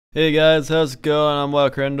Hey guys, how's it going? I'm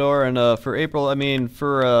WoWcrendor, and for April,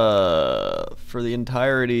 for the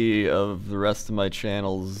entirety of the rest of my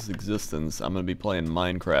channel's existence, I'm gonna be playing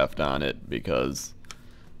Minecraft on it because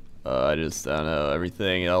I don't know,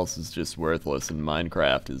 everything else is just worthless, and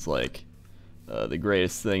Minecraft is like the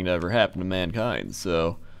greatest thing to ever happen to mankind.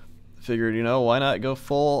 So I figured, you know, why not go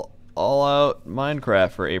full all-out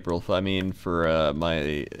Minecraft for April? For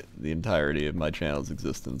the entirety of my channel's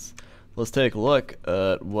existence. Let's take a look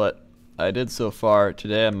at what I did so far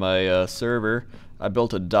today on my server. I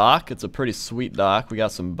built a dock. It's a pretty sweet dock. We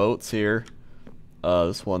got some boats here.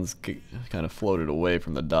 This one's kind of floated away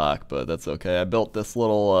from the dock, but that's okay. I built this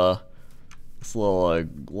little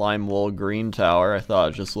lime wool green tower. I thought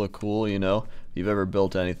it just looked cool, you know. If you've ever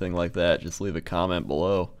built anything like that, just leave a comment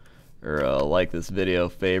below. Or like this video,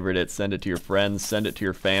 favorite it, send it to your friends, send it to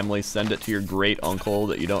your family, send it to your great uncle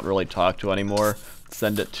that you don't really talk to anymore.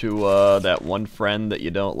 Send it to that one friend that you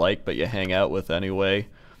don't like but you hang out with anyway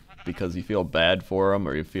because you feel bad for them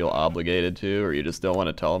or you feel obligated to, or you just don't want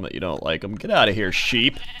to tell them that you don't like them. Get out of here,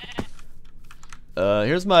 sheep!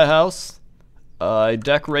 Here's my house. I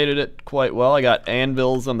decorated it quite well. I got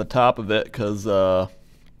anvils on the top of it because,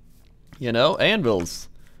 you know, anvils.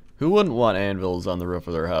 Who wouldn't want anvils on the roof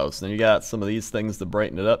of their house? Then you got some of these things to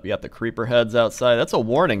brighten it up. You got the creeper heads outside. That's a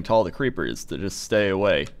warning to all the creepers to just stay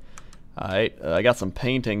away. Alright, I got some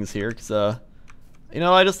paintings here because, you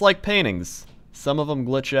know, I just like paintings. Some of them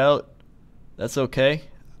glitch out. That's okay.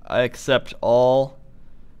 I accept all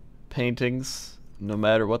paintings, no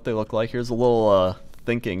matter what they look like. Here's a little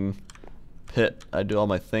thinking pit I do all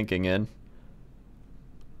my thinking in.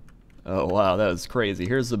 Oh wow, that was crazy.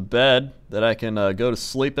 Here's a bed that I can go to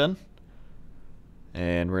sleep in.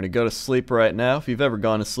 And we're gonna go to sleep right now. If you've ever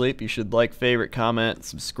gone to sleep, you should like, favorite, comment,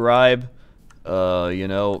 subscribe. You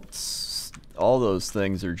know, all those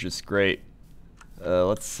things are just great.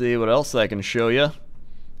 Let's see what else I can show you.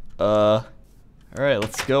 Alright,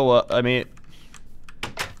 let's go whoa,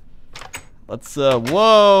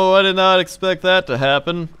 I did not expect that to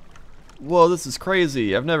happen. Whoa, this is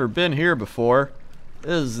crazy. I've never been here before.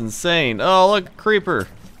 This is insane. Oh, look, creeper.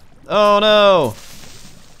 Oh no.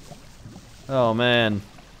 Oh man.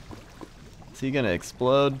 Is he gonna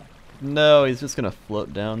explode? No, he's just gonna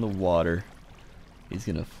float down the water. He's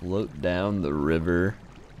gonna float down the river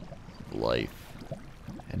of life.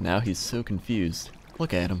 And now he's so confused.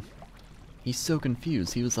 Look at him. He's so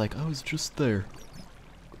confused. He was like, I was just there.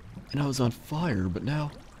 And I was on fire, but now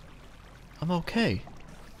I'm okay.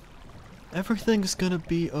 Everything's gonna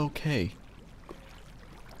be okay.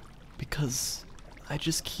 Because I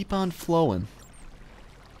just keep on flowing.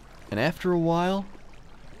 And after a while,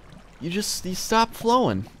 you stop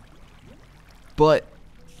flowing. But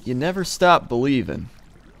you never stop believing.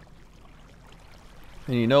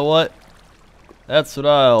 And you know what? That's what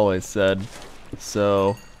I always said.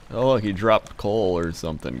 So, oh look, he dropped coal or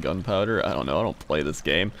something, gunpowder. I don't know, I don't play this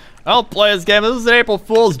game. I don't play this game, this is an April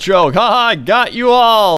Fool's joke. Haha, I got you all!